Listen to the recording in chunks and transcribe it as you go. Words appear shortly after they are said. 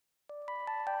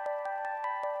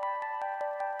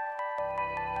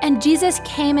And Jesus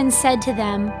came and said to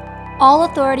them, "All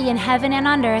authority in heaven and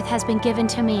on earth has been given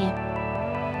to me.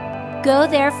 Go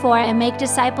therefore and make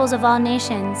disciples of all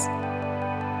nations,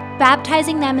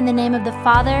 baptizing them in the name of the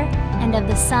Father, and of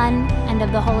the Son, and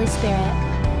of the Holy Spirit,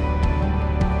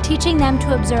 teaching them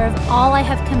to observe all I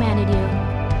have commanded you.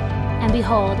 And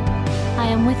behold, I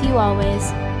am with you always,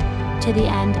 to the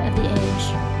end of the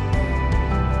age."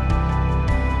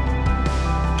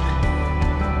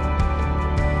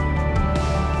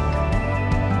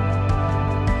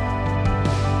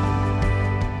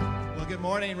 Good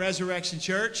morning, Resurrection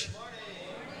Church.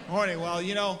 Morning. Well,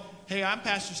 you know, hey, I'm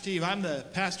Pastor Steve. I'm the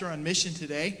pastor on mission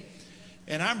today.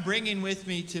 And I'm bringing with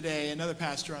me today another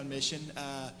pastor on mission,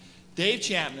 Dave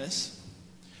Champness,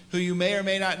 who you may or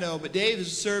may not know. But Dave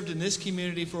has served in this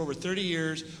community for over 30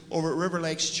 years over at River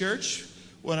Lakes Church,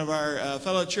 one of our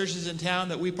fellow churches in town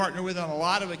that we partner with on a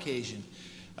lot of occasion.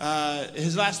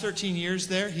 His last 13 years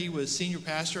there, he was senior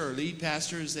pastor or lead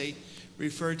pastor, as they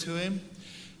refer to him.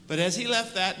 But as he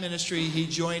left that ministry, he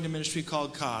joined a ministry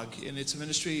called COG, and it's a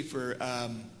ministry for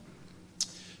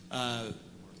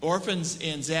orphans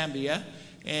in Zambia.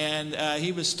 And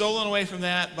he was stolen away from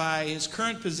that by his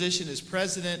current position as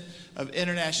president of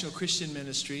International Christian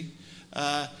Ministry.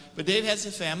 But Dave has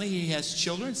a family. He has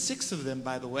children, 6 of them,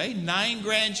 by the way, 9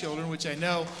 grandchildren, which I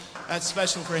know that's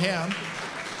special for him.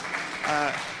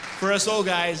 For us old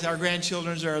guys, our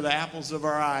grandchildren are the apples of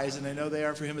our eyes, and I know they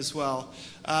are for him as well.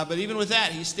 But even with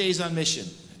that, he stays on mission.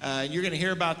 You're going to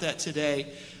hear about that today.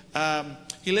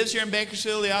 He lives here in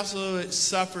Bakersfield. He also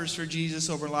suffers for Jesus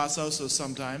over in Los Osos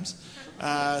sometimes.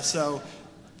 So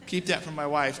keep that from my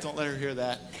wife. Don't let her hear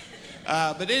that.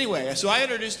 But anyway, so I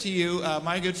introduce to you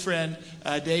my good friend,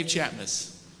 Dave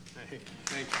Champness. Hey,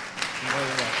 thank you.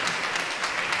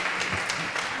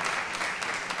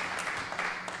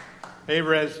 Hey,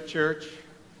 Res Church.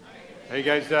 Are you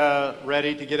guys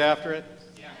ready to get after it?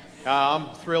 Yeah. I'm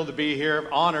thrilled to be here.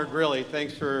 Honored, really.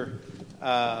 Thanks for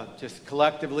just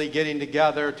collectively getting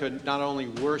together to not only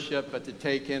worship, but to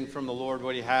take in from the Lord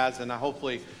what He has, and I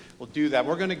hopefully will do that.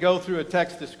 We're going to go through a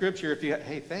text of Scripture.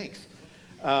 Hey, thanks.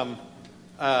 So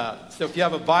if you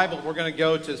have a Bible, we're going to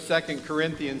go to 2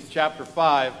 Corinthians chapter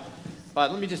 5.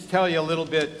 But let me just tell you a little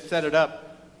bit, set it up.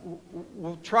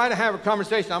 We'll try to have a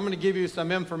conversation. I'm going to give you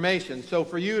some information. So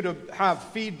for you to have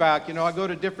feedback, you know, I go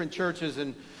to different churches,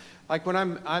 and like when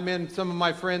I'm in some of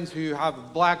my friends who have a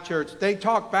black church, they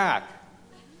talk back,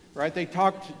 right? They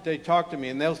talk to me,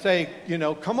 and they'll say, you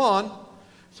know, come on.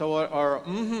 So or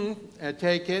and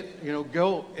take it, you know,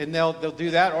 go, and they'll do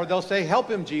that, or they'll say, help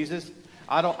him, Jesus.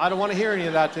 I don't want to hear any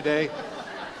of that today.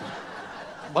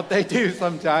 But they do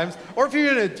sometimes. Or if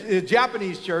you're in a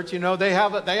Japanese church, you know, they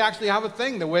actually have a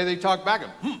thing, the way they talk back.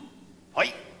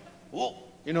 Hi, whoa.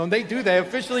 You know, and they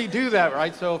officially do that,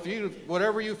 right? So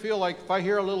whatever you feel like, if I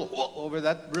hear a little whoa over,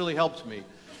 that really helps me.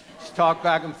 Just talk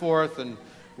back and forth, and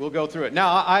we'll go through it. Now,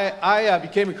 I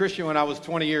became a Christian when I was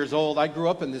 20 years old. I grew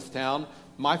up in this town.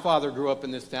 My father grew up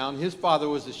in this town. His father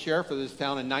was the sheriff of this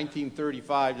town in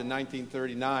 1935 to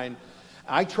 1939.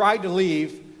 I tried to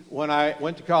leave when I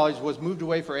went to college, was moved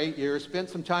away for 8 years, spent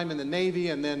some time in the Navy,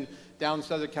 and then down in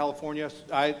Southern California.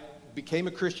 I became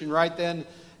a Christian right then.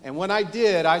 And when I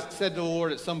did, I said to the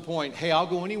Lord at some point, hey, I'll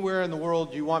go anywhere in the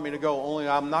world you want me to go, only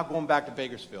I'm not going back to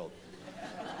Bakersfield.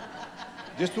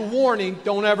 Just a warning,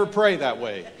 don't ever pray that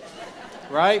way,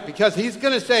 right? Because He's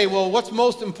going to say, well, what's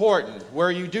most important,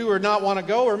 where you do or not want to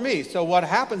go, or me? So what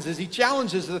happens is He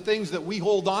challenges the things that we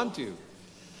hold on to.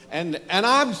 And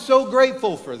I'm so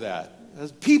grateful for that.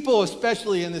 As people,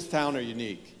 especially in this town, are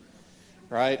unique,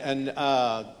 right? And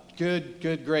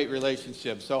great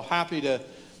relationships. So happy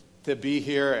to be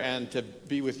here and to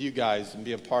be with you guys and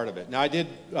be a part of it. Now, I did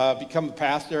become a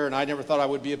pastor, and I never thought I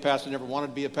would be a pastor. Never wanted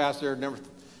to be a pastor.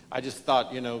 I just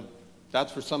thought, you know,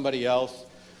 that's for somebody else.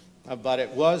 But it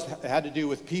had to do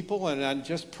with people, and I'm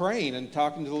just praying and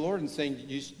talking to the Lord and saying,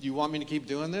 you want me to keep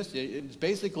doing this? It's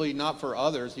basically not for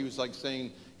others. He was like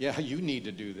saying, yeah, you need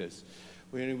to do this.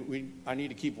 I need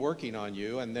to keep working on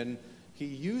you. And then He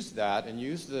used that and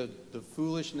used the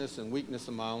foolishness and weakness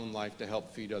of my own life to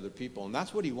help feed other people. And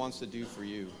that's what He wants to do for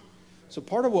you. So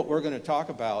part of what we're going to talk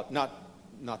about, not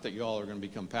that you all are going to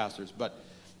become pastors, but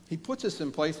He puts us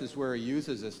in places where He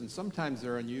uses us, and sometimes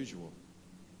they're unusual.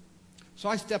 So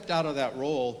I stepped out of that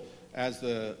role as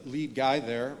the lead guy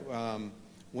there,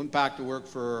 went back to work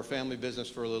for a family business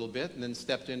for a little bit, and then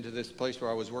stepped into this place where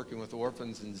I was working with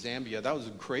orphans in Zambia. That was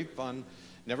great fun.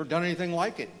 Never done anything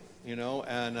like it, you know,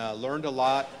 and learned a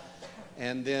lot.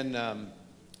 And then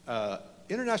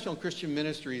International Christian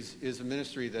Ministries is a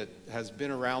ministry that has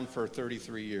been around for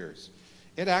 33 years.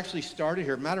 It actually started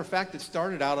here. Matter of fact, it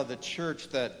started out of the church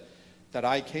that that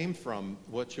I came from,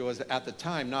 which was at the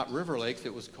time not River Lakes,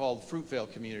 it was called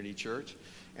Fruitvale Community Church.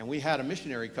 And we had a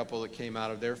missionary couple that came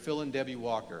out of there, Phil and Debbie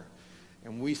Walker.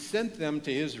 And we sent them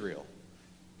to Israel.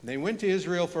 And they went to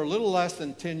Israel for a little less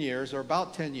than 10 years, or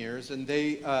about 10 years, and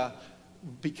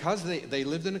because they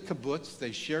lived in a kibbutz,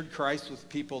 they shared Christ with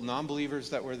people, non-believers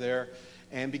that were there,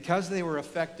 and because they were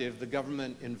effective, the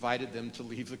government invited them to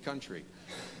leave the country.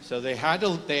 So they had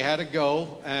to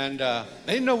go, and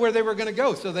they didn't know where they were going to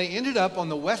go. So they ended up on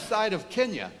the west side of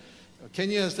Kenya.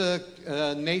 Kenya is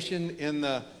a nation in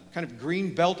the kind of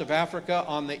green belt of Africa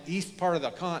on the east part of the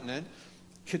continent.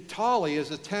 Kitale is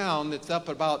a town that's up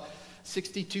about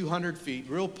 6,200 feet,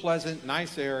 real pleasant,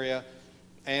 nice area.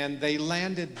 And they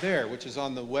landed there, which is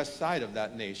on the west side of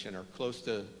that nation, or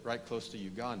right close to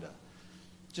Uganda.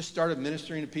 Just started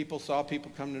ministering to people, saw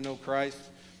people come to know Christ.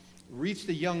 Reached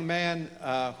a young man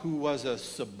who was a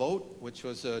Sabot, which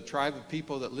was a tribe of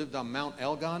people that lived on Mount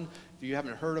Elgon. If you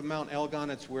haven't heard of Mount Elgon,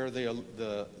 it's where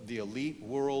the elite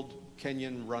world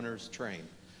Kenyan runners train.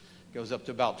 Goes up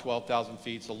to about 12,000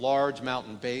 feet. It's a large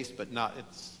mountain base, but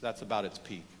that's about its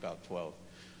peak, about 12.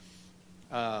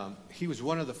 He was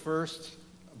one of the first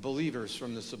believers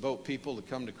from the Sabot people to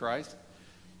come to Christ.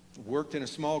 Worked in a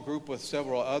small group with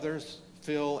several others.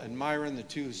 Phil and Myron, the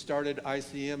two who started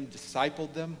ICM,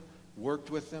 discipled them, worked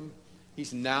with them.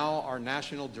 He's now our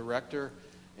national director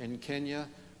in Kenya.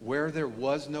 Where there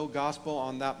was no gospel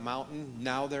on that mountain,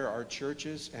 now there are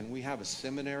churches, and we have a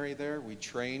seminary there. We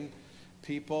train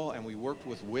people, and we worked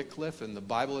with Wycliffe, and the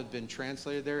Bible had been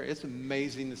translated there. It's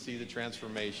amazing to see the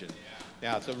transformation.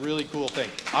 Yeah, it's a really cool thing.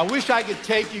 I wish I could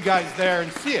take you guys there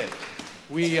and see it.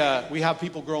 We have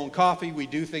people growing coffee. We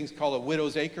do things called a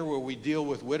widow's acre, where we deal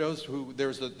with widows who there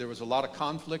was a lot of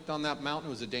conflict on that mountain.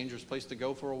 It was a dangerous place to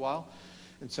go for a while.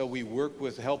 And so we work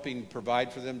with helping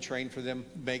provide for them, train for them,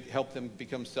 help them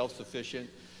become self-sufficient.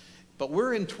 But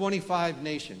we're in 25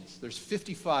 nations. There's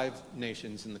 55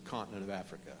 nations in the continent of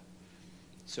Africa.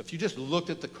 So if you just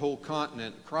looked at the whole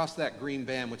continent, across that green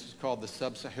band, which is called the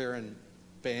sub-Saharan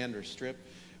band or strip,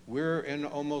 we're in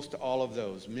almost all of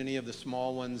those, many of the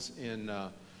small ones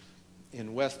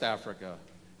in West Africa.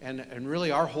 And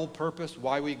really our whole purpose,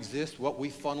 why we exist, what we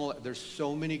funnel, there's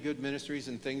so many good ministries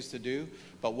and things to do,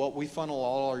 but what we funnel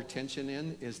all our attention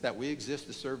in is that we exist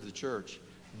to serve the church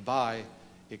by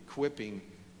equipping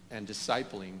and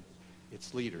discipling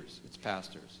its leaders, its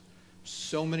pastors.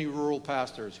 So many rural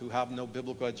pastors who have no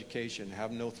biblical education,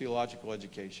 have no theological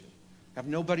education, have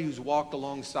nobody who's walked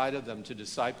alongside of them to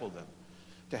disciple them,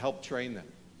 to help train them.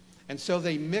 And so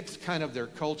they mix kind of their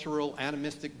cultural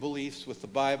animistic beliefs with the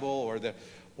Bible,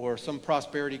 or some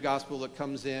prosperity gospel that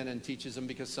comes in and teaches them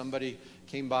because somebody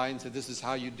came by and said, this is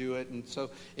how you do it. And so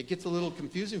it gets a little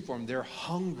confusing for them. They're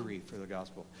hungry for the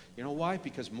gospel. You know why?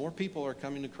 Because more people are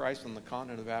coming to Christ on the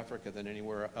continent of Africa than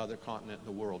anywhere other continent in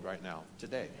the world right now,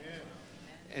 today.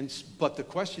 But the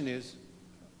question is,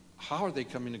 how are they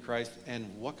coming to Christ, and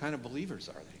what kind of believers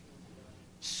are they?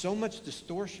 So much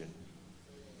distortion.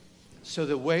 So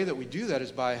the way that we do that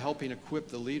is by helping equip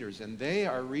the leaders, and they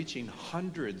are reaching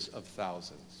hundreds of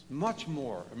thousands, much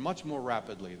more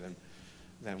rapidly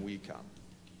than we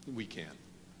can.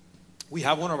 We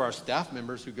have one of our staff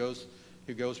members who goes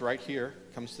right here,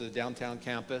 comes to the downtown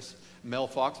campus, Mel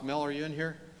Fox. Mel, are you in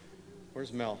here?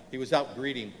 Where's Mel? He was out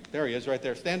greeting. There he is, right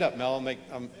there. Stand up, Mel.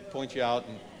 I'll point you out.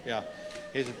 And yeah,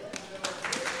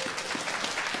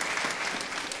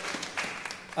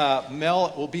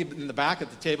 Mel will be in the back at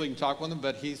the table. You can talk with him,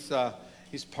 but he's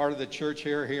part of the church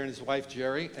here, and his wife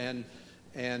Jerry, and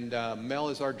Mel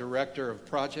is our director of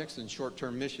projects and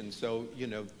short-term missions. So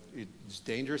it's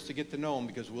dangerous to get to know him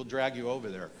because we'll drag you over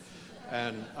there,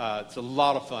 and it's a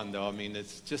lot of fun though. I mean,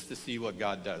 it's just to see what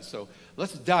God does. So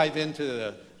let's dive into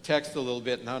the text a little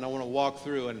bit, and I want to walk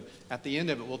through, and at the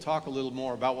end of it, we'll talk a little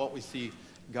more about what we see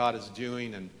God is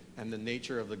doing and the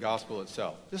nature of the gospel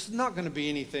itself. This is not going to be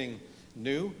anything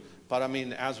new, but I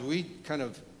mean, as we kind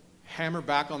of hammer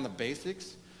back on the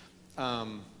basics,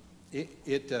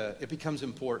 it becomes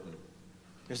important,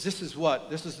 because this is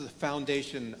the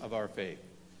foundation of our faith,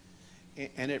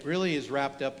 and it really is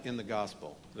wrapped up in the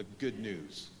gospel, the good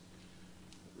news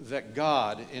that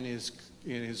God in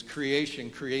his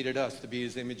creation created us to be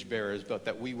his image bearers, but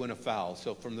that we went afoul.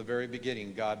 So from the very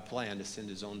beginning, God planned to send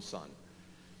his own son,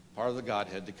 part of the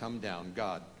Godhead, to come down,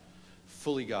 God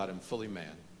and fully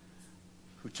man,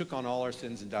 who took on all our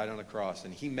sins and died on a cross,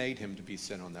 and he made him to be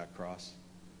sin on that cross,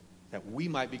 that we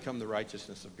might become the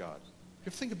righteousness of God. You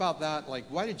ever think about that? Like,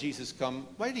 why did Jesus come?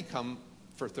 Why did he come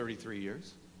for 33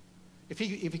 years? If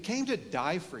he came to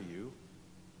die for you,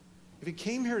 if he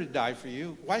came here to die for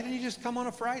you, why didn't he just come on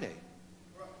a Friday?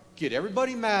 Get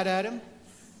everybody mad at him,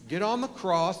 Get on the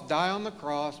cross, die on the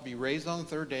cross, be raised on the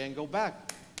third day, and go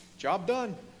back. Job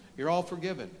done. You're all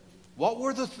forgiven. What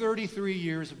were the 33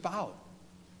 years about?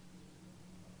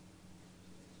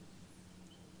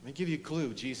 Let me give you a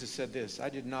clue. Jesus said this, I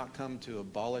did not come to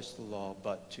abolish the law,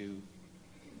 but to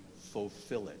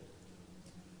fulfill it.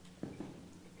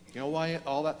 You know why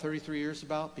all that 33 years is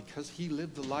about? Because he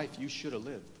lived the life you should have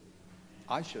lived.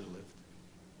 I should have lived.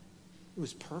 It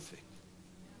was perfect.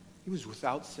 He was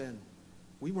without sin.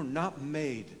 We were not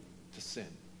made to sin.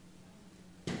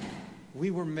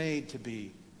 We were made to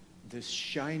be this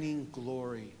shining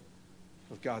glory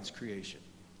of God's creation.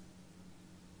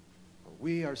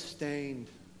 We are stained,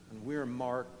 and we are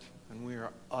marked, and we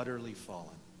are utterly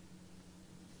fallen.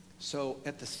 So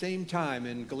at the same time,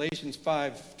 in Galatians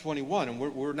 5:21, and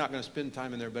we're not going to spend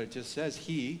time in there, but it just says,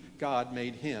 he, God,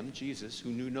 made him, Jesus,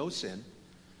 who knew no sin,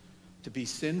 to be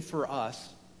sin for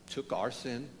us, took our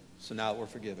sin, so now that we're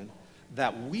forgiven,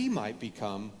 that we might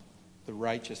become the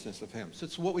righteousness of him. So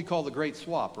it's what we call the great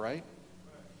swap, right?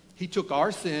 He took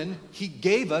our sin, he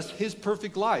gave us his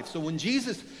perfect life. So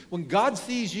when God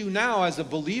sees you now as a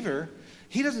believer,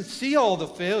 he doesn't see all the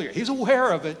failure. He's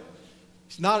aware of it.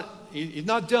 He's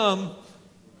not dumb,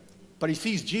 but he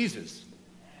sees Jesus.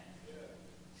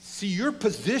 See, you're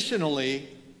positionally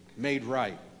made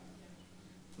right.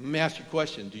 Let me ask you a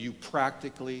question. Do you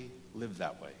practically live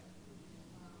that way?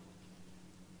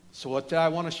 So what I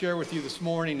want to share with you this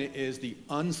morning is the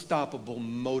unstoppable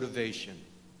motivation.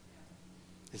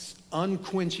 This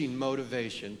unquenching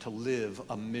motivation to live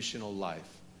a missional life.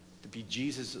 To be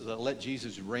Jesus, let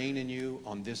Jesus reign in you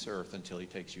on this earth until he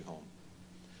takes you home.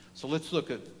 So let's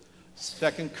look at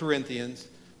 2 Corinthians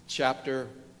chapter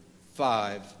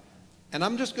 5. And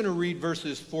I'm just going to read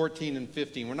verses 14 and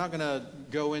 15. We're not going to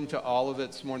go into all of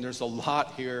it this morning. There's a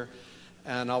lot here.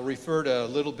 And I'll refer to a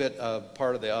little bit of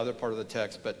part of the other part of the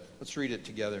text, but let's read it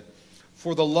together.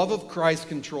 For the love of Christ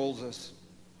controls us,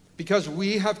 because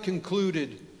we have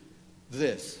concluded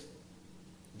this,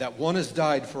 that one has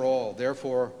died for all,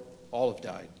 therefore all have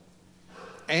died.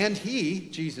 And he,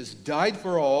 Jesus, died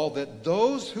for all, that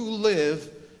those who live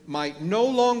might no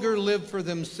longer live for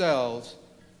themselves,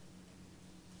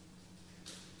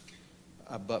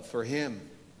 but for him,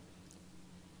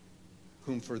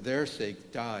 whom for their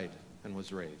sake died and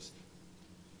was raised.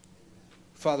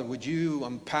 Father, would you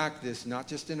unpack this, not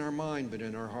just in our mind, but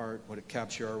in our heart? Would it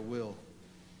capture our will?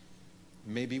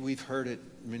 Maybe we've heard it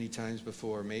many times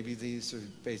before. Maybe these are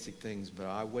basic things, but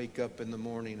I wake up in the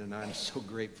morning and I'm so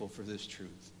grateful for this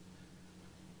truth.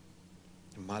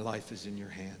 And my life is in your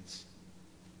hands.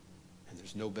 And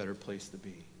there's no better place to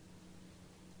be.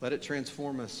 Let it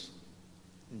transform us.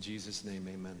 In Jesus' name,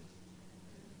 amen.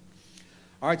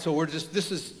 All right, so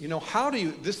this is,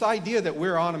 this idea that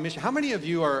we're on a mission. How many of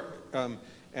you are,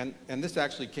 and this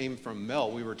actually came from Mel.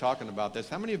 We were talking about this.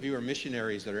 How many of you are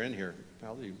missionaries that are in here?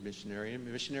 Probably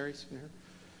missionaries in here?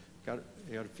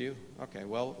 You got a few? Okay,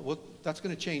 well, that's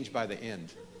going to change by the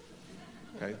end.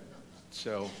 Okay,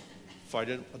 so if I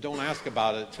don't ask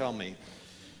about it, tell me.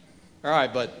 All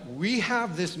right, but we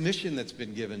have this mission that's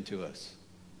been given to us.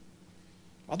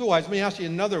 Otherwise, let me ask you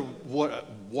another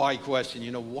why question.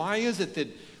 Why is it that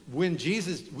when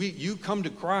you come to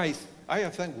Christ, I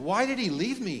have to think, why did he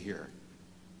leave me here?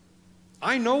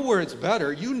 I know where it's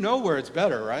better. You know where it's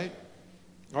better, right?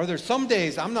 Are there some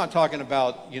days, I'm not talking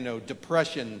about,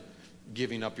 depression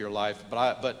giving up your life,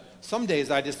 but some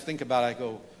days I just think about it, I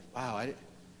go, wow,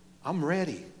 I'm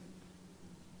ready.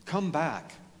 Come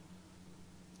back.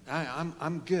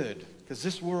 I'm good. Because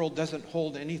this world doesn't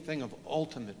hold anything of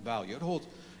ultimate value.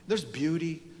 There's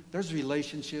beauty, there's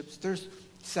relationships, there's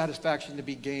satisfaction to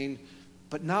be gained,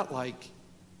 but not like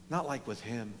with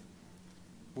him.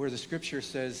 Where the scripture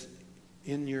says,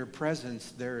 in your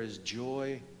presence there is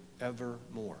joy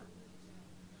evermore.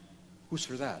 Who's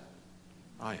for that?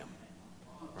 I am.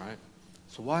 Right?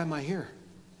 So why am I here?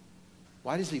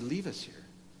 Why does he leave us here?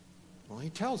 Well, he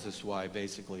tells us why,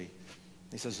 basically.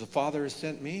 He says, the Father has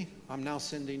sent me, I'm now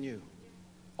sending you.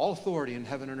 All authority in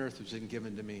heaven and earth has been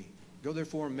given to me. Go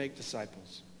therefore and make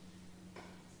disciples.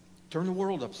 Turn the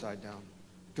world upside down.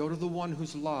 Go to the one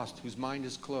who's lost, whose mind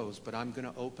is closed, but I'm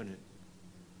going to open it.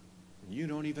 And you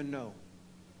don't even know.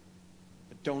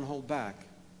 But don't hold back.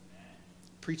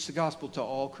 Preach the gospel to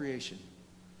all creation.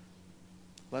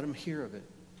 Let them hear of it.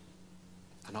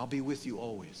 And I'll be with you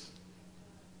always.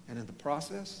 And in the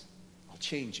process, I'll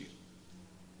change you.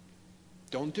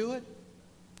 Don't do it.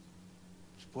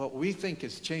 What we think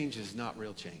is change is not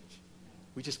real change.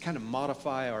 We just kind of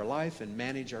modify our life and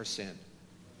manage our sin.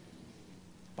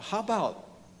 But how about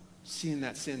seeing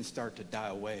that sin start to die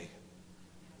away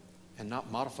and not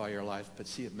modify your life, but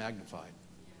see it magnified?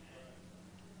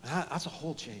 That's a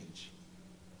whole change.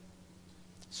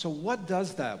 So what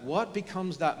does that? What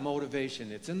becomes that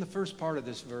motivation? It's in the first part of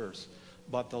this verse.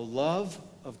 But the love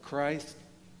of Christ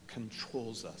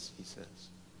controls us, he says.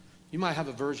 You might have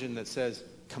a version that says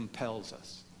compels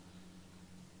us.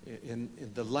 In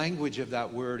the language of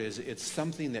that word is it's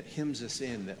something that hems us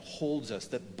in, that holds us,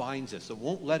 that binds us, that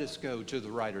won't let us go to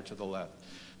the right or to the left,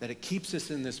 that it keeps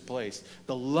us in this place.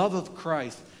 The love of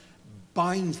Christ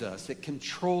binds us. It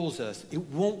controls us. It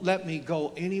won't let me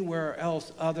go anywhere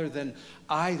else other than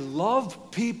I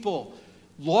love people,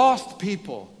 lost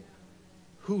people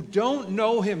who don't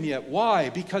know him yet. Why?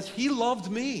 Because he loved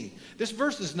me. This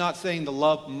verse is not saying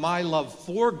my love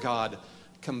for God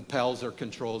compels or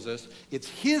controls us. It's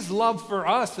his love for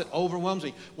us that overwhelms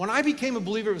me. When I became a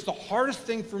believer, it was the hardest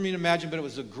thing for me to imagine, but it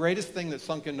was the greatest thing that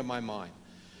sunk into my mind.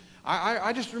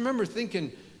 I just remember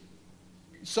thinking,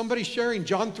 somebody sharing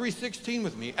John 3:16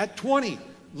 with me at 20,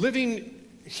 living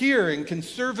here in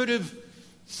conservative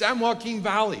San Joaquin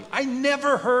Valley. I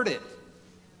never heard it.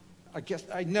 I guess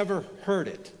I never heard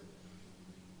it.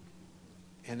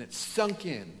 And it sunk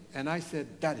in. And I said,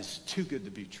 that is too good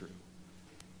to be true.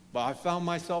 But I found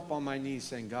myself on my knees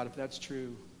saying, God, if that's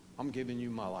true, I'm giving you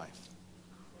my life.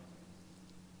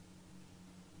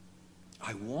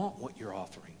 I want what you're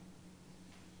offering.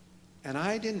 And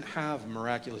I didn't have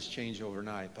miraculous change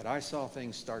overnight, but I saw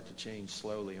things start to change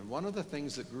slowly. And one of the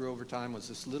things that grew over time was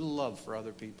this little love for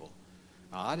other people.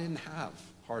 Now, I didn't have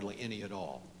hardly any at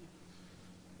all.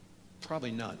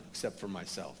 Probably none, except for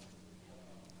myself.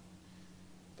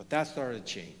 But that started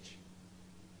to change.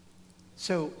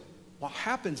 So what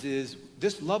happens is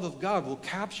this love of God will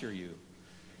capture you,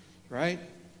 right?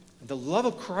 The love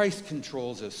of Christ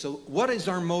controls us. So what is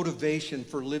our motivation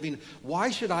for living?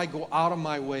 Why should I go out of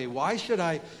my way? Why should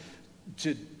I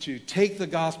to take the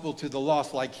gospel to the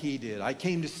lost like he did? I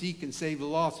came to seek and save the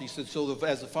lost. He said, so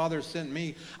as the Father sent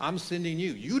me, I'm sending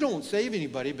you. You don't save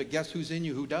anybody, but guess who's in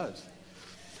you who does?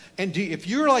 And if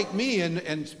you're like me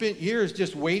and spent years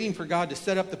just waiting for God to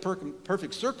set up the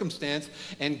perfect circumstance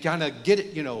and kind of get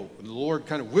it, the Lord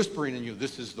kind of whispering in you,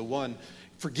 this is the one,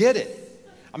 forget it.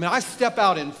 I mean, I step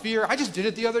out in fear. I just did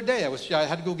it the other day. I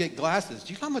had to go get glasses.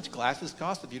 Do you know how much glasses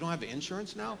cost if you don't have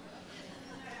insurance now?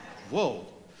 Whoa.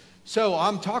 So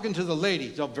I'm talking to the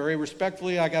lady. So very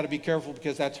respectfully, I got to be careful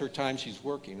because that's her time. She's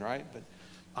working, right? But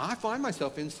I find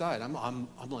myself inside. I'm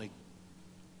like,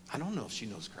 I don't know if she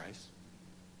knows Christ.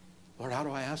 Lord, how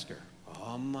do I ask her?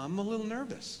 I'm a little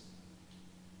nervous.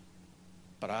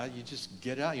 But you just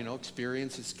get out,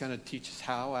 experience kind of teaches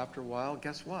how after a while.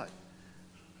 Guess what?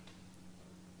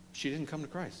 She didn't come to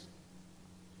Christ.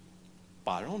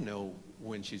 But I don't know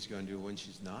when she's going to do it, when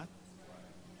she's not.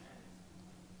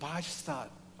 But I just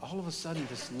thought, all of a sudden,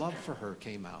 this love for her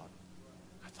came out.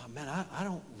 I thought, man, I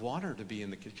don't want her to be in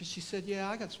the kitchen. Because she said,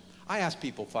 yeah, I ask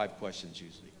people 5 questions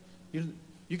usually.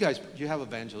 You guys, you have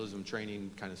evangelism training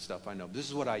kind of stuff, I know. This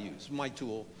is what I use, my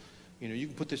tool. You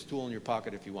can put this tool in your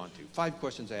pocket if you want to. 5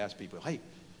 questions I ask people. Hey,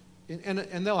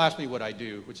 and they'll ask me what I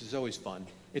do, which is always fun.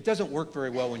 It doesn't work very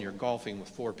well when you're golfing with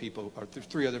 4 people or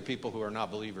 3 other people who are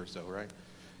not believers, though, right?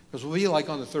 Because we'll be like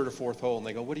on the 3rd or 4th hole, and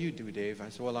they go, what do you do, Dave? I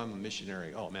said, well, I'm a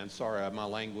missionary. Oh, man, sorry, I have my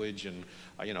language, and,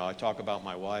 I talk about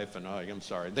my wife, and I'm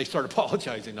sorry. They start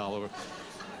apologizing all over.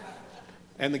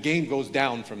 And the game goes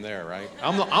down from there, right?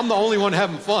 I'm the only one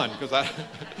having fun, because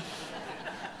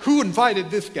who invited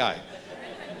this guy?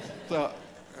 So,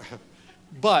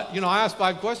 but, I ask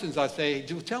 5 questions. I say,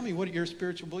 tell me what your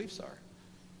spiritual beliefs are.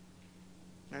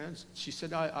 And she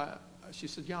said, yeah,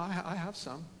 I have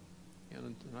some.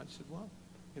 And I said, well,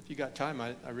 if you got time,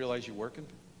 I realize you're working.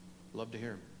 Love to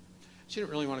hear them. She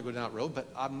didn't really want to go down that road,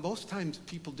 but most times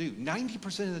people do.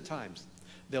 90% of the times,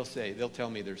 they'll tell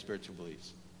me their spiritual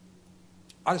beliefs.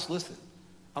 I just listen.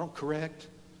 I don't correct.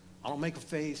 I don't make a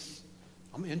face.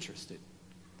 I'm interested.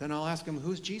 Then I'll ask them,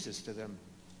 who's Jesus to them?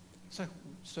 It's like,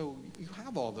 so you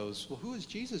have all those. Well, who is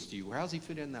Jesus to you? How does he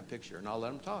fit in that picture? And I'll let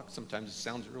them talk. Sometimes it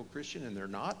sounds real Christian and they're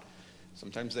not.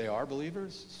 Sometimes they are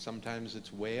believers. Sometimes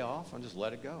it's way off. I'll just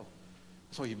let it go.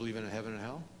 So you believe in a heaven and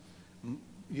hell?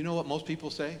 You know what most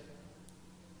people say?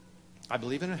 I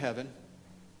believe in a heaven.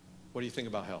 What do you think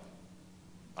about hell?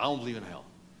 I don't believe in hell.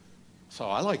 So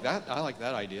I like that. I like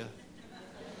that idea.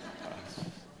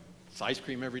 It's ice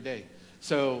cream every day.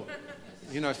 So,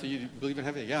 so you believe in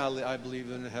heaven? Yeah, I believe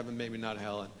in heaven, maybe not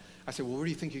hell. And I said, well, where do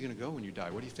you think you're going to go when you die?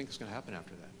 What do you think is going to happen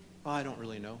after that? Oh, I don't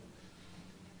really know.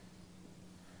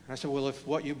 And I said, well, if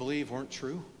what you believe weren't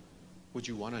true, would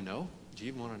you want to know? Do you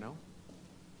even want to know?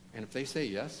 And if they say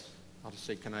yes, I'll just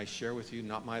say, can I share with you,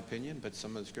 not my opinion, but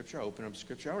some of the scripture? I open up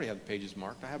scripture. I already have the pages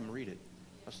marked. I have them read it.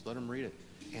 I'll just let them read it.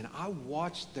 And I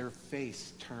watched their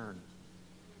face turn.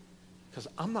 because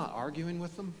I'm not arguing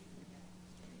with them.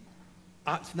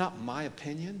 It's not my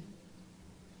opinion.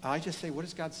 I just say, what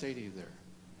does God say to you there?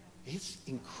 It's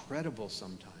incredible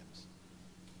sometimes.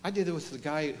 I did it with the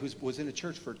guy who was in a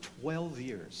church for 12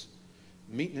 years,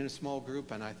 meeting in a small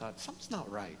group, and I thought, something's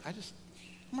not right. I'm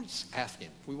going to just ask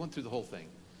him. We went through the whole thing.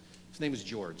 His name was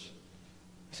George.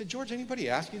 I said, George, anybody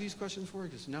ask you these questions before? He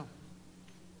goes, no.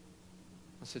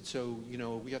 I said, so,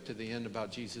 we got to the end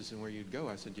about Jesus and where you'd go.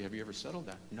 I said, have you ever settled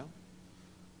that? No. I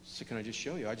said, can I just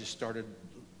show you? I just showed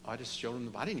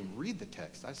him. I didn't even read the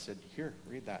text. I said, here,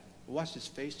 read that. Watch his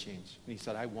face change. And he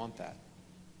said, I want that.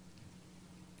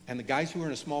 And the guys who were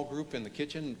in a small group in the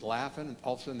kitchen laughing, and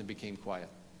all of a sudden they became quiet.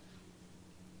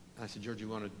 And I said, George, you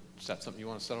want to set something you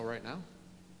want to settle right now?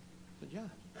 I said, yeah.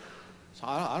 So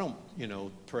I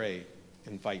don't, pray,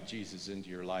 invite Jesus into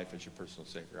your life as your personal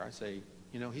Savior. I say,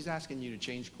 he's asking you to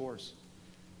change course.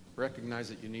 Recognize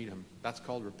that you need him. That's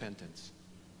called repentance.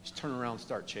 Just turn around and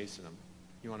start chasing him.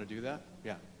 You want to do that?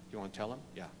 Yeah. You want to tell him?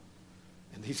 Yeah.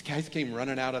 And these guys came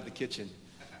running out of the kitchen.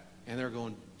 And they're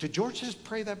going, did George just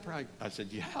pray that prayer? I said,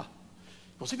 yeah. Well,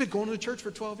 he's been going to the church for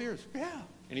 12 years. Yeah.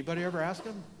 Anybody ever ask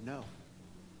him? No.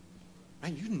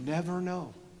 Man, you never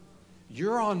know.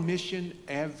 You're on mission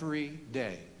every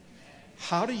day.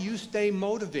 How do you stay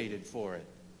motivated for it?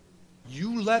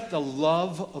 You let the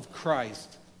love of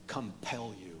Christ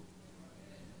compel you.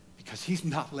 Because he's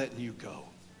not letting you go.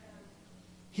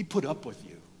 He put up with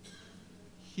you.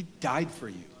 He died for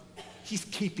you. He's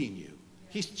keeping you.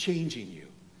 He's changing you.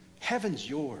 Heaven's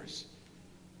yours.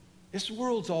 This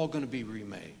world's all going to be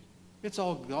remade. It's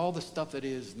all the stuff that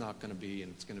is not going to be,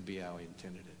 and it's going to be how he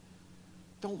intended it.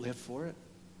 Don't live for it.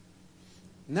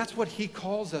 And that's what he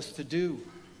calls us to do.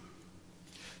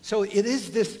 So it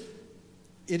is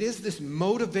this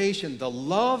motivation, the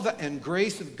love and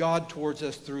grace of God towards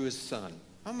us through his Son.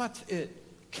 How much it?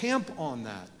 Camp on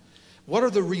that. What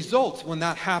are the results when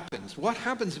that happens? What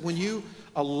happens when you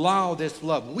allow this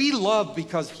love? We love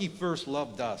because he first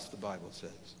loved us, the Bible says.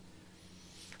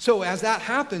 So as that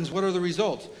happens, what are the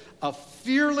results? A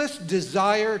fearless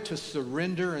desire to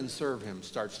surrender and serve him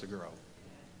starts to grow.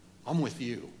 I'm with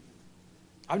you.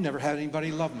 I've never had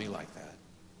anybody love me like that.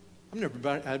 I've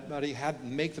never had anybody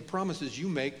make the promises you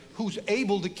make who's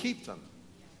able to keep them.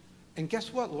 And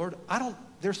guess what, Lord?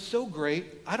 They're so great,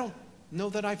 I don't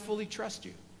know that I fully trust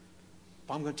you.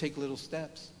 But I'm going to take little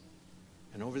steps.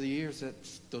 And over the years,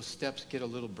 those steps get a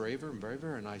little braver and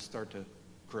braver, and I start to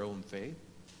grow in faith.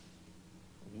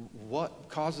 What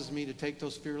causes me to take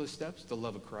those fearless steps? The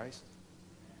love of Christ,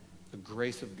 the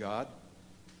grace of God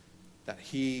that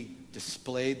he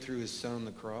displayed through his Son on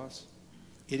the cross.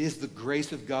 It is the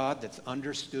grace of God that's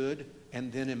understood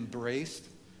and then embraced,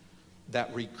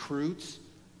 that recruits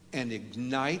and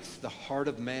ignites the heart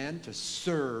of man to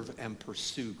serve and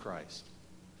pursue Christ.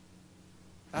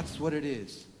 That's what it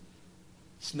is.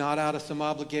 It's not out of some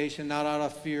obligation, not out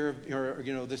of fear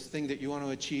of, this thing that you want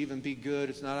to achieve and be good.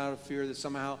 It's not out of fear that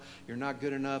somehow you're not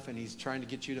good enough and he's trying to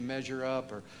get you to measure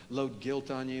up or load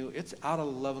guilt on you. It's out of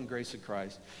the love and grace of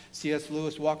Christ. C.S.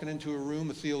 Lewis walking into a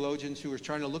room of theologians who were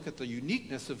trying to look at the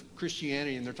uniqueness of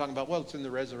Christianity, and they're talking about, well, it's in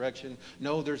the resurrection.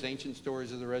 No, there's ancient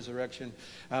stories of the resurrection.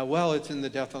 Well, it's in the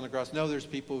death on the cross. No, there's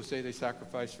people who say they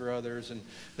sacrifice for others. And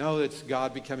no, it's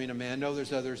God becoming a man. No,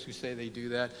 there's others who say they do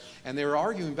that. And they were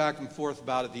arguing back and forth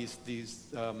about it, these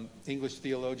English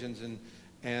theologians,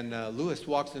 and Lewis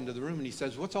walks into the room and he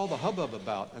says, what's all the hubbub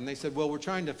about? And they said, well, we're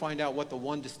trying to find out what the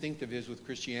one distinctive is with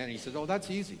Christianity. He said, oh,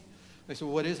 that's easy. They said,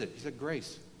 well, what is it? He said,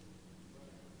 grace.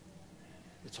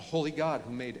 It's a holy God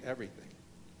who made everything,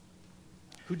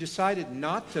 who decided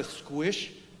not to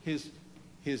squish his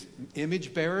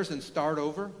image bearers and start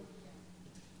over,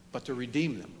 but to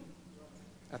redeem them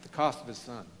at the cost of his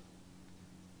Son.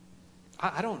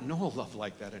 I don't know a love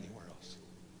like that anywhere else.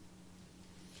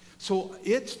 So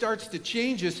it starts to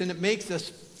change us, and it makes us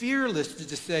fearless to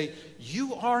just say,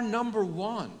 you are number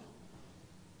one.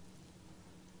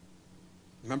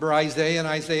 Remember Isaiah in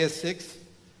Isaiah 6?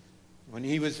 When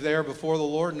he was there before the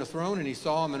Lord in the throne, and he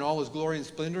saw him in all his glory and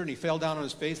splendor, and he fell down on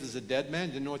his face as a dead man,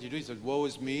 didn't know what to do. He said, woe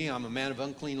is me, I'm a man of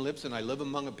unclean lips, and I live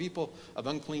among a people of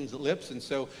unclean lips. And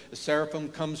so the seraphim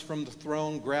comes from the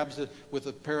throne, grabs it with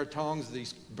a pair of tongs,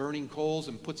 these burning coals,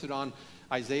 and puts it on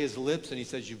Isaiah's lips, and he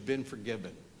says, you've been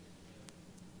forgiven.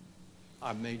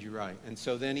 I've made you right. And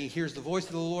so then he hears the voice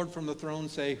of the Lord from the throne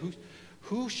say,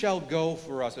 who shall go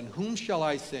for us, and whom shall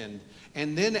I send?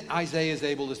 And then Isaiah is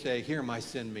able to say, here,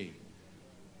 send me.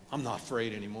 I'm not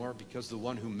afraid anymore, because the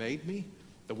one who made me,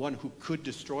 the one who could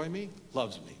destroy me,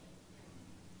 loves me.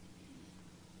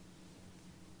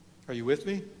 Are you with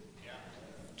me?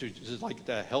 Yeah. Does it like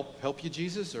to help you,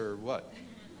 Jesus, or what?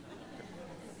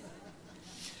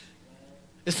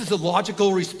 This is a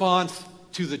logical response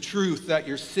to the truth that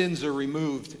your sins are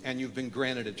removed and you've been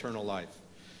granted eternal life.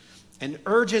 An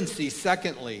urgency,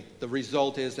 secondly, the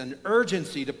result is an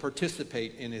urgency to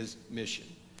participate in his mission.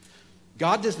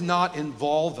 God does not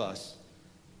involve us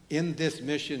in this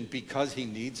mission because he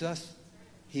needs us.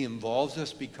 He involves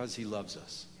us because he loves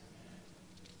us.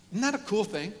 Isn't that a cool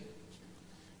thing?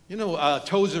 You know,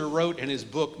 Tozer wrote in his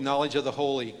book, Knowledge of the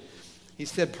Holy, he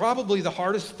said, probably the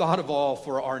hardest thought of all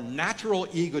for our natural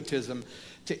egotism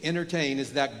to entertain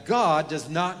is that God does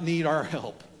not need our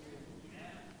help.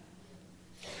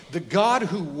 The God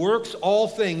who works all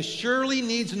things surely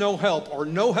needs no help or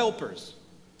no helpers.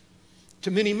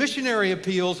 Too many missionary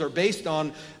appeals are based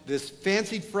on this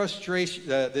fancied frustration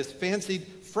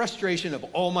of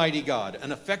Almighty God.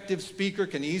 An effective speaker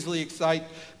can easily excite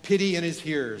pity in his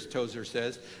hearers, Tozer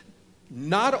says,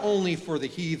 not only for the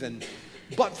heathen,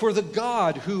 but for the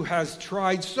God who has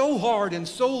tried so hard and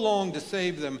so long to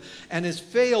save them and has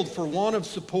failed for want of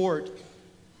support.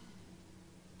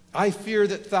 I fear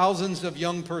that thousands of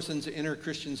young persons enter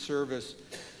Christian service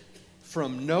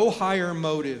from no higher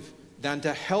motive than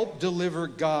to help deliver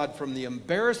God from the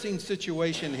embarrassing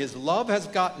situation his love has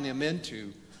gotten him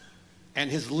into and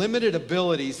his limited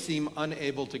abilities seem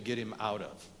unable to get him out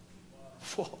of.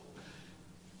 Whoa.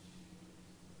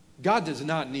 God does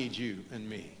not need you and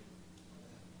me.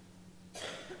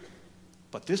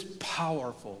 But this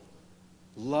powerful,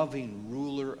 loving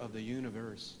ruler of the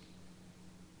universe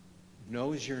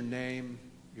knows your name,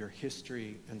 your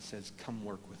history, and says, come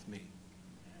work with me.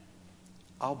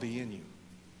 I'll be in you.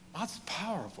 That's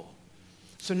powerful.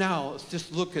 So now let's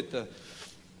just look at the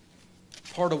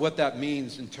part of what that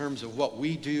means in terms of what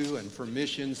we do and for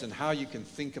missions and how you can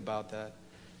think about that.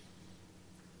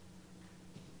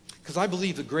 Because I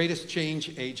believe the greatest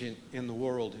change agent in the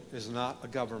world is not a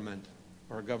government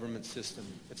or a government system.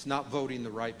 It's not voting the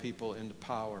right people into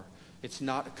power. It's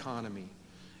not economy.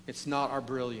 It's not our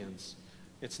brilliance.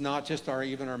 It's not just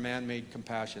even our man-made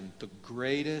compassion. The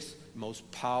greatest, most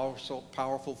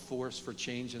powerful force for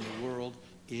change in the world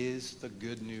is the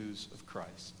good news of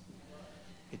Christ.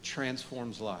 It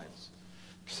transforms lives.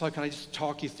 So can I just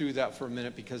talk you through that for a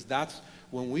minute? Because that's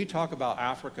when we talk about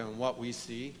Africa and what we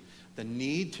see, the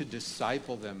need to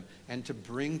disciple them and to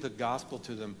bring the gospel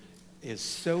to them is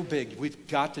so big. We've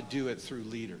got to do it through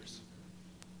leaders.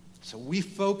 So we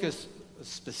focus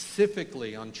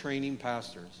specifically on training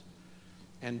pastors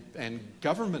and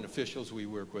government officials we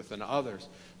work with and others.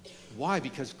 Why?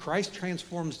 Because Christ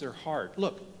transforms their heart.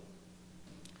 Look,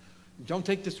 don't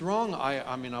take this wrong.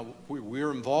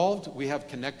 We're involved. We have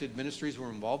connected ministries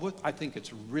we're involved with. I think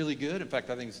it's really good. In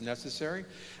fact, I think it's necessary.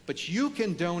 But you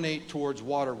can donate towards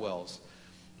water wells.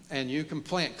 And you can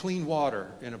plant clean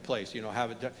water in a place, have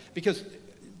it, because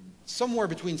somewhere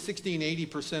between 60 and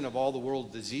 80% of all the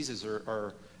world diseases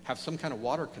have some kind of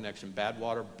water connection. Bad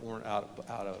water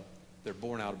they're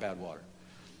born out of bad water.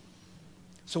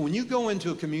 So when you go into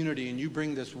a community and you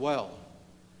bring this well,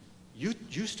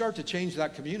 you start to change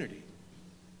that community.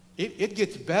 It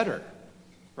gets better,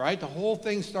 right? The whole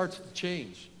thing starts to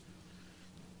change.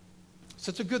 So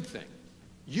it's a good thing.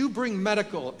 You bring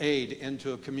medical aid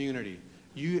into a community.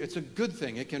 It's a good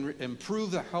thing. It can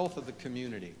improve the health of the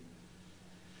community.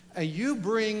 And you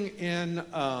bring in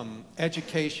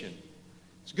education.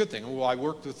 It's a good thing. Well, I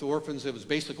worked with orphans. It was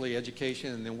basically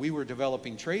education, and then we were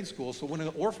developing trade schools. So when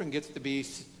an orphan gets to be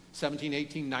 17,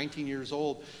 18, 19 years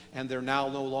old, and they're now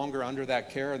no longer under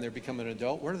that care and they're becoming an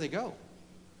adult, where do they go?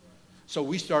 So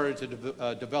we started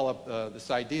to develop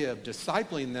this idea of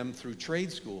discipling them through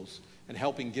trade schools and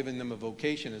giving them a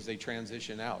vocation as they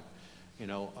transition out,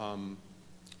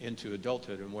 into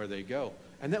adulthood and where they go.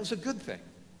 And that was a good thing.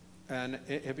 And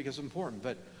it becomes important.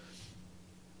 But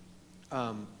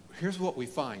here's what we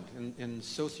find. And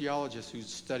sociologists who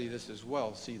study this as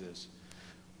well see this.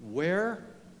 Where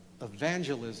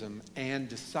evangelism and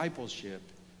discipleship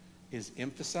is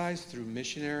emphasized through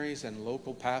missionaries and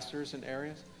local pastors in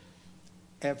areas,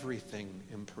 everything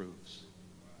improves.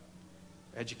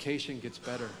 Education gets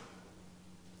better.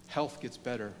 Health gets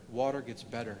better. Water gets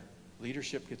better.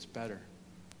 Leadership gets better.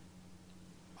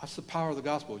 That's the power of the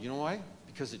gospel. You know why?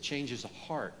 Because it changes the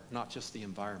heart, not just the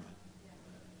environment.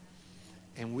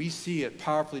 And we see it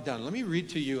powerfully done. Let me read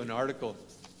to you an article.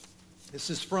 This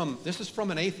is from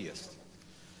an atheist.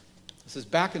 This is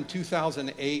back in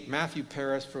 2008. Matthew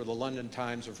Paris for the London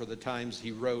Times, or for the Times,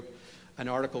 he wrote an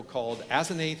article called,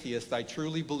 "As an Atheist, I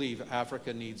Truly Believe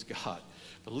Africa Needs God."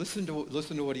 But listen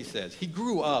to what he says. He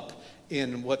grew up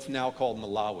in what's now called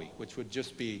Malawi, which would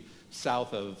just be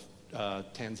south of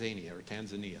Tanzania.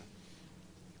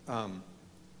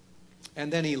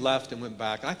 And then he left and went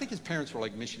back. And I think his parents were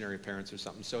like missionary parents or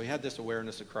something. So he had this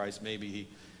awareness of Christ. Maybe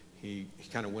he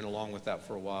kind of went along with that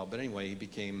for a while. But anyway, he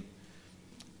became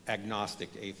agnostic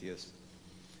atheist.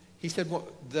 He said, well,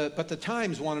 but the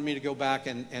Times wanted me to go back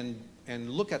and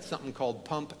look at something called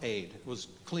Pump Aid. It was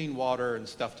clean water and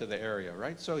stuff to the area,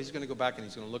 right? So he's going to go back and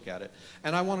he's going to look at it.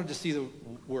 And I wanted to see the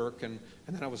work, and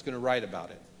then I was going to write about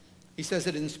it. He says,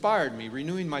 it inspired me,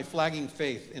 renewing my flagging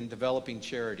faith in developing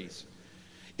charities.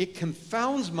 It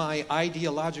confounds my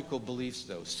ideological beliefs,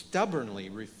 though, stubbornly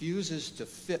refuses to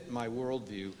fit my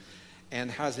worldview, and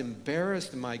has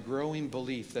embarrassed my growing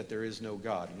belief that there is no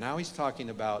God. Now he's talking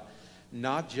about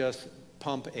not just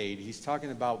Pump Aid, he's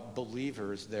talking about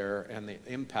believers there and the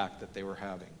impact that they were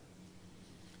having.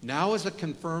 Now, as a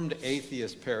confirmed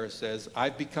atheist, Paris says,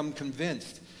 I've become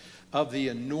convinced of the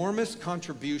enormous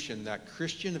contribution that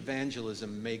Christian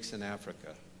evangelism makes in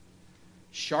Africa,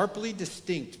 sharply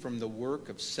distinct from the work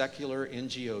of secular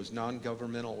NGOs,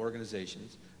 non-governmental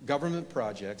organizations, government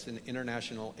projects, and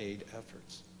international aid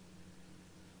efforts.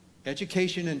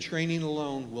 Education and training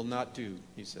alone will not do,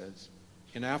 he says.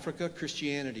 In Africa,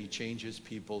 Christianity changes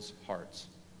people's hearts.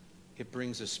 It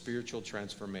brings a spiritual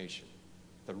transformation.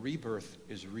 The rebirth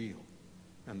is real,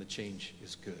 and the change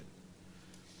is good.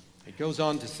 It goes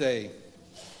on to say,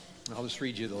 I'll just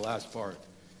read you the last part.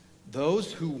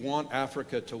 Those who want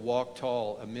Africa to walk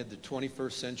tall amid the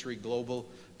 21st century global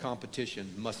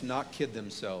competition must not kid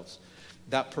themselves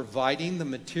that providing the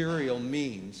material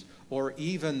means or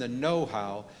even the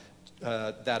know-how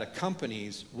that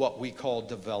accompanies what we call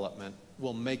development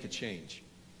will make a change.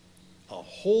 A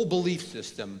whole belief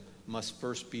system must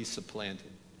first be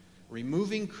supplanted.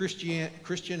 Removing Christian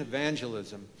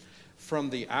evangelism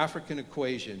from the African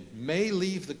equation may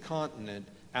leave the continent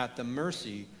at the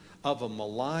mercy of a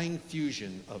malign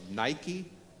fusion of Nike,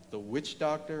 the witch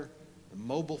doctor, the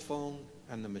mobile phone,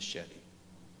 and the machete.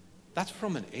 That's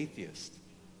from an atheist.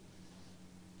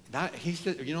 He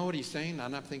said, you know what he's saying?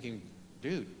 I'm not thinking,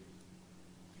 dude,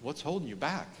 what's holding you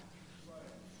back?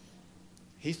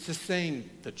 He's just saying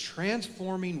the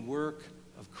transforming work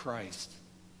of Christ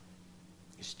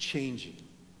is changing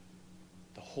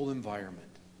the whole environment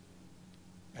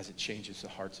as it changes the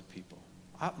hearts of people.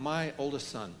 My oldest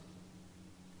son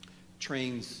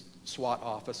trains SWAT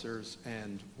officers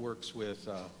and works with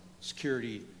a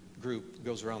security group,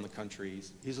 goes around the country.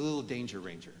 He's a little danger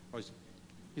ranger.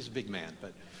 He's a big man,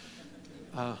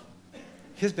 but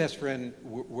his best friend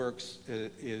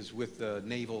is with the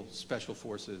Naval Special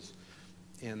Forces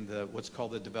in what's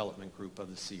called the development group of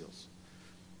the SEALs.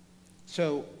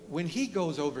 So when he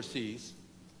goes overseas,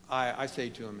 I say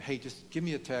to him, hey, just give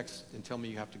me a text and tell me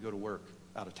you have to go to work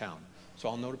out of town, so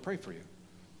I'll know to pray for you,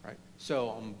 right? So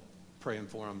I'm praying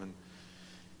for him, and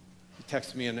he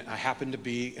texts me, and I happen to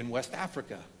be in West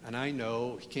Africa, and I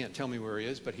know he can't tell me where he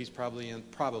is, but he's probably in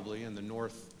the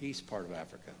northeast part of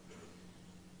Africa.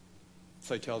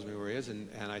 So he tells me where he is, and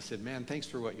I said, man, thanks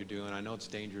for what you're doing. I know it's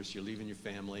dangerous. You're leaving your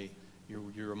family.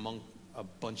 You're among a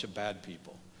bunch of bad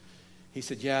people. He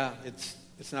said, yeah, it's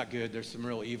not good. There's some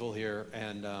real evil here.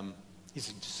 And he's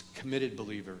a just committed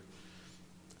believer,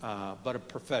 but a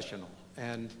professional.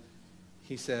 And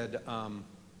he said,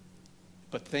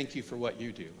 but thank you for what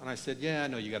you do. And I said, yeah, I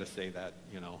know you got to say that,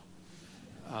 you know.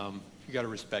 You got to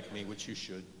respect me, which you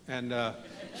should. And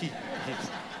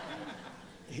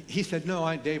he said,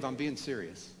 no, Dave, I'm being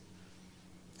serious.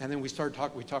 And then we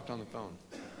talked on the phone.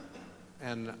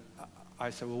 And I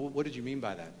said, well, what did you mean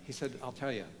by that? He said, I'll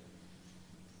tell you.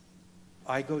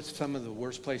 I go to some of the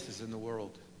worst places in the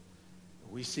world.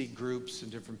 We see groups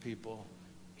and different people.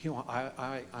 You know,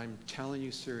 I'm telling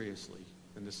you seriously,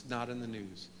 and this is not in the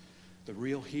news, the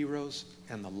real heroes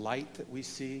and the light that we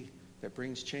see that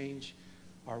brings change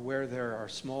are where there are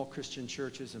small Christian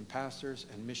churches and pastors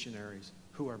and missionaries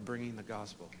who are bringing the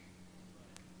gospel.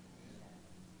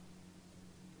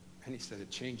 And he said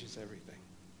it changes everything.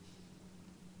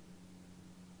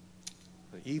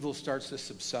 The evil starts to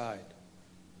subside.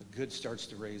 The good starts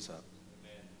to raise up.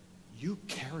 Amen. You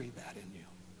carry that in you.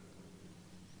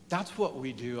 That's what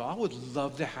we do. I would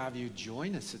love to have you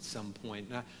join us at some point.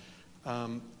 Now,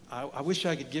 I wish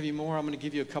I could give you more. I'm going to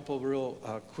give you a couple of real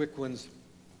quick ones.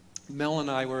 Mel and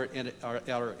I were at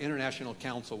our international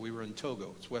council. We were in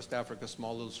Togo. It's West Africa,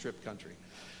 small little strip country.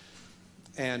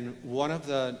 And one of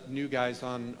the new guys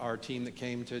on our team that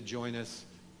came to join us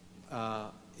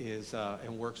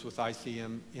and works with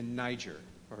ICM in Niger,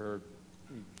 or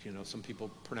you know, some people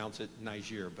pronounce it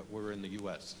Niger, but we're in the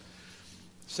U.S.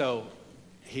 So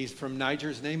he's from Niger.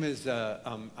 His name is, I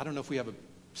don't know if we have a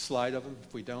slide of him.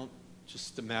 If we don't,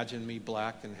 just imagine me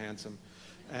black and handsome.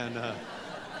 And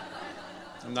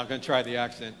I'm not going to try the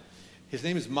accent. His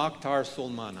name is Mokhtar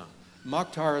Solmana.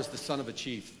 Mokhtar is the son of a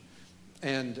chief.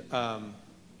 And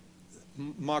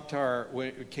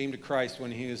Mokhtar came to Christ when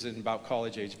he was in about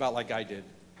college age, about like I did.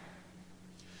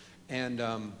 And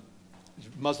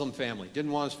Muslim family.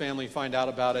 Didn't want his family to find out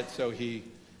about it, so he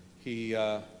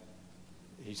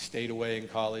stayed away in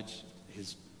college.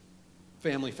 His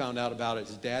family found out about it.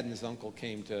 His dad and his uncle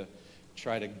came to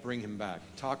try to bring him back.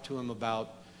 Talked to him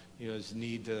about his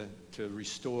need to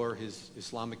restore his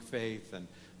Islamic faith and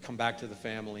come back to the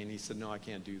family. And he said, no, I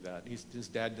can't do that. His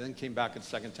dad then came back a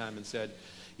second time and said,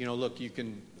 look,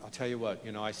 I'll tell you what,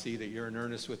 I see that you're in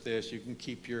earnest with this. You can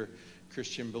keep your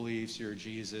Christian beliefs, your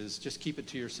Jesus. Just keep it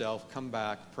to yourself. Come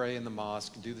back, pray in the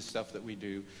mosque, do the stuff that we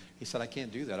do. He said, I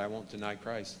can't do that. I won't deny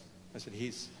Christ. I said,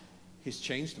 he's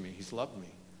changed me. He's loved me.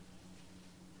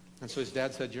 And so his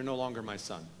dad said, you're no longer my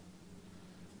son.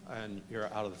 And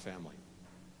you're out of the family.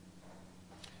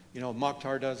 What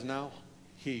Mokhtar does now?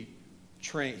 He's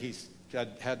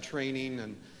had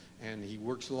training and he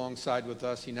works alongside with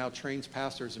us. He now trains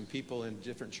pastors and people in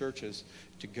different churches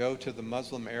to go to the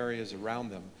Muslim areas around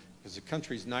them, because the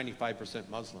country's 95%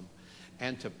 Muslim,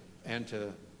 and to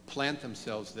plant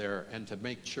themselves there and to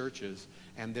make churches,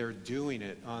 and they're doing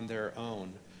it on their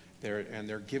own.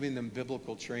 They're giving them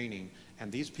biblical training,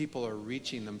 and these people are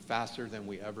reaching them faster than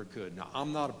we ever could. Now,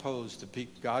 I'm not opposed to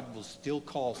people. God will still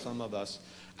call some of us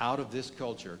out of this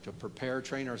culture to prepare,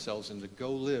 train ourselves, and to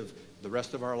go live the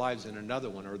rest of our lives in another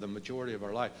one, or the majority of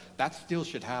our life. That still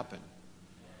should happen.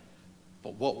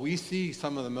 But what we see,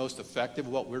 some of the most effective,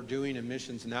 what we're doing in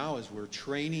missions now, is we're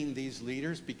training these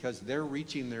leaders because they're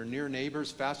reaching their near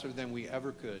neighbors faster than we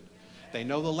ever could. They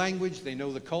know the language, they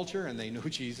know the culture, and they know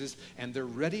Jesus, and they're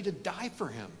ready to die for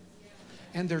him.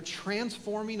 And they're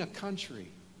transforming a country.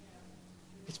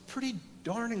 It's pretty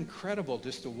darn incredible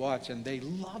just to watch, and they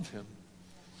love him.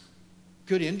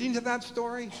 Good ending to that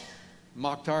story.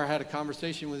 Mokhtar had a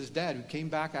conversation with his dad, who came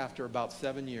back after about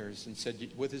 7 years and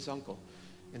said, with his uncle,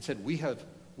 and said, we have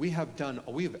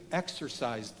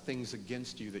exercised things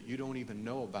against you that you don't even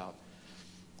know about.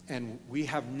 And we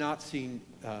have not seen,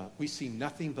 we see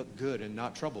nothing but good and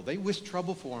not trouble. They wished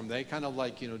trouble for him. They kind of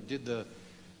like, did the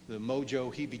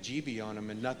mojo heebie-jeebie on him,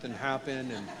 and nothing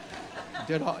happened,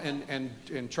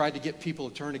 and tried to get people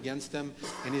to turn against them.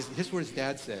 And here's what his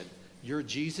dad said: your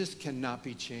Jesus cannot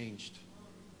be changed.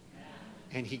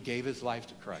 And he gave his life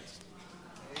to Christ.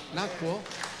 Not cool?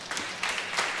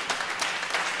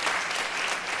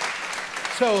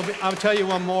 So I'll tell you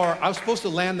one more. I was supposed to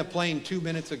land the plane 2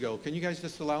 minutes ago. Can you guys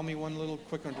just allow me one little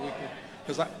quick one?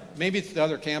 Because maybe it's the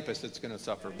other campus that's going to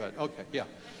suffer, but okay, yeah.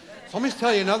 So let me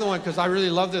tell you another one, because I really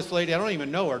love this lady. I don't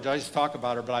even know her. I just talk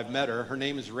about her, but I've met her. Her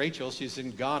name is Rachel. She's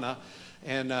in Ghana.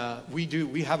 And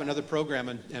we have another program,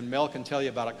 and Mel can tell you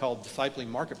about it, called Discipling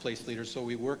Marketplace Leaders. So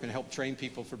we work and help train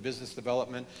people for business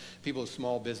development, people with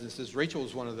small businesses. Rachel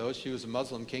was one of those. She was a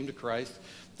Muslim, came to Christ,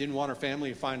 didn't want her family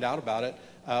to find out about it.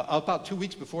 About 2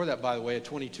 weeks before that, by the way, a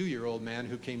 22-year-old man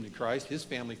who came to Christ, his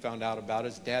family found out about it.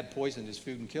 His dad poisoned his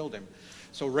food and killed him.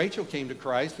 So Rachel came to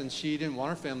Christ, and she didn't want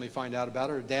her family to find out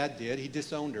about it. Her dad did. He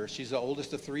disowned her. She's the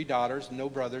oldest of 3 daughters, no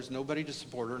brothers, nobody to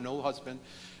support her, no husband.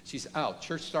 She's out.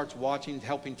 Church starts watching,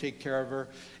 helping take care of her,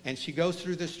 and she goes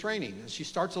through this training. She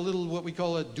starts a little, what we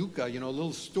call a duka, a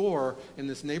little store in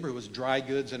this neighborhood with dry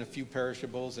goods and a few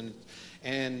perishables, and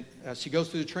she goes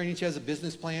through the training. She has a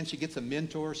business plan. She gets a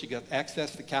mentor. She got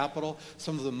access to capital.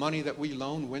 Some of the money that we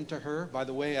loaned went to her. By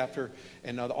the way,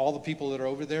 all the people that are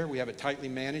over there, we have it tightly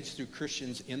managed through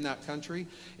Christians in that country.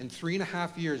 In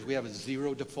 3.5 years, we have a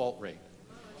 0 default rate.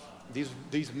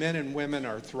 These men and women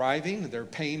are thriving. They're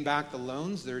paying back the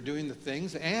loans. They're doing the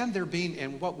things. And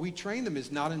and what we train them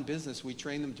is not in business. We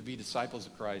train them to be disciples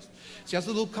of Christ. She has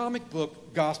a little comic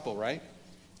book gospel, right?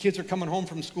 Kids are coming home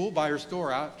from school by her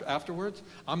store afterwards.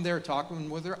 I'm there talking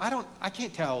with her. I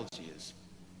can't tell how old she is.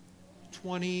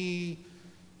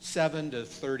 27 to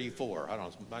 34. I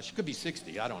don't know. She could be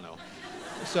 60. I don't know.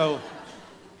 So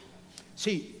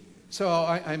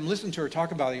I'm listening to her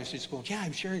talk about it, and she's going, yeah,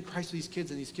 I'm sharing Christ with these kids,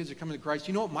 and these kids are coming to Christ.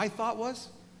 You know what my thought was?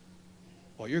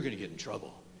 Well, you're going to get in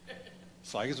trouble.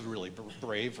 So I was really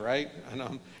brave, right?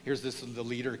 And here's the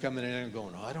leader coming in and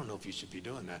going, oh, I don't know if you should be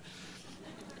doing that.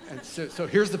 And so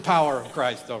here's the power of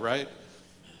Christ, though, right?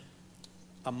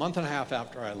 A month and a half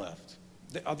after I left,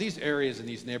 these areas in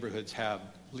these neighborhoods have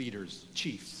leaders,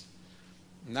 chiefs.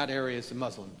 And that area is the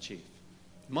Muslim chief.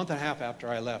 A month and a half after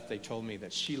I left, they told me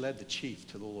that she led the chief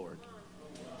to the Lord.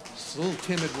 This little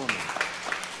timid woman.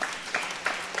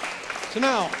 So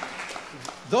now,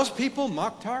 those people,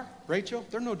 Mokhtar, Rachel,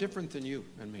 they're no different than you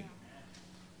and me.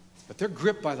 But they're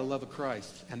gripped by the love of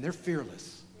Christ, and they're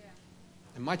fearless.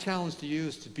 And my challenge to you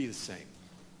is to be the same.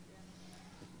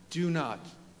 do not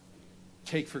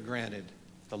take for granted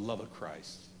the love of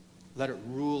Christ. Let it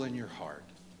rule in your heart.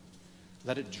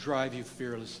 Let it drive you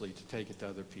fearlessly to take it to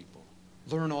other people.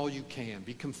 Learn all you can.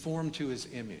 Be conformed to his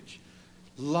image.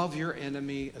 Love your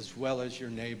enemy as well as your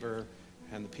neighbor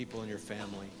and the people in your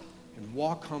family. And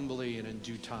walk humbly, and in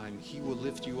due time, he will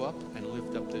lift you up and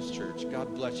lift up this church.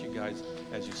 God bless you guys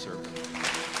as you serve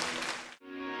him.